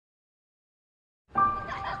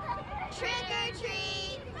Trick or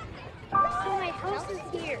treat! So my house is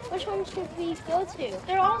here. Which one should we go to?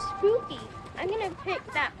 They're all spooky. I'm gonna pick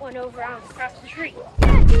that one over on across the street.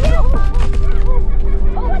 Yeah.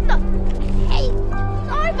 Oh, what the? Hey,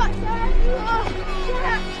 sorry about that. Oh,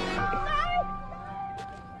 yeah. Sorry.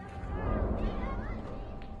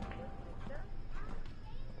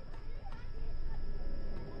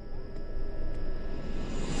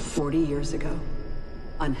 40 years ago,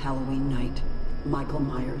 on Halloween night, Michael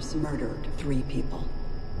Myers murdered 3 people.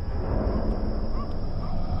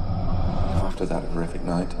 After that horrific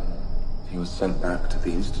night, he was sent back to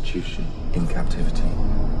the institution in captivity.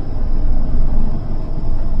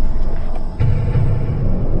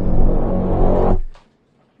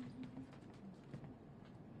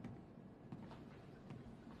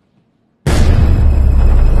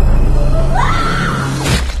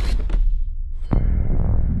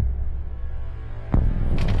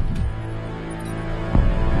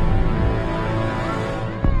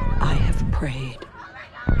 I have prayed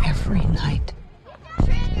every night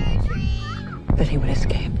that he would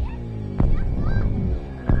escape.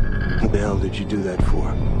 What the hell did you do that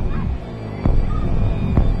for?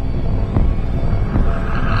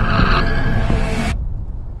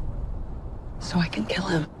 So I can kill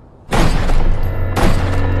him.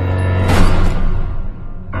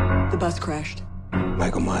 The bus crashed.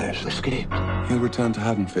 Michael Myers escaped. He'll return to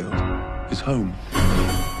Haddonfield, his home.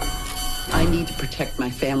 I need to protect my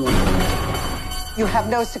family. You have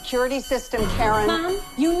no security system, Karen. Mom,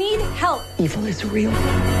 you need help. Evil is real.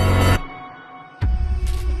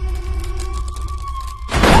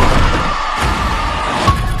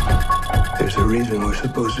 There's a reason we're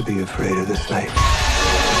supposed to be afraid of this night.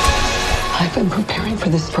 I've been preparing for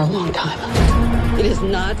this for a long time. It is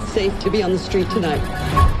not safe to be on the street tonight.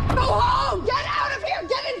 Go home! Get out of here!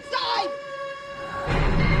 Get inside!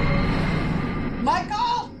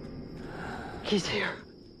 Michael! He's here.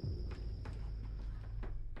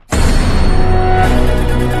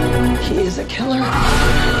 He is a killer,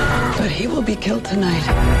 but he will be killed tonight.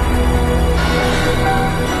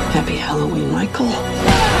 Happy Halloween, Michael.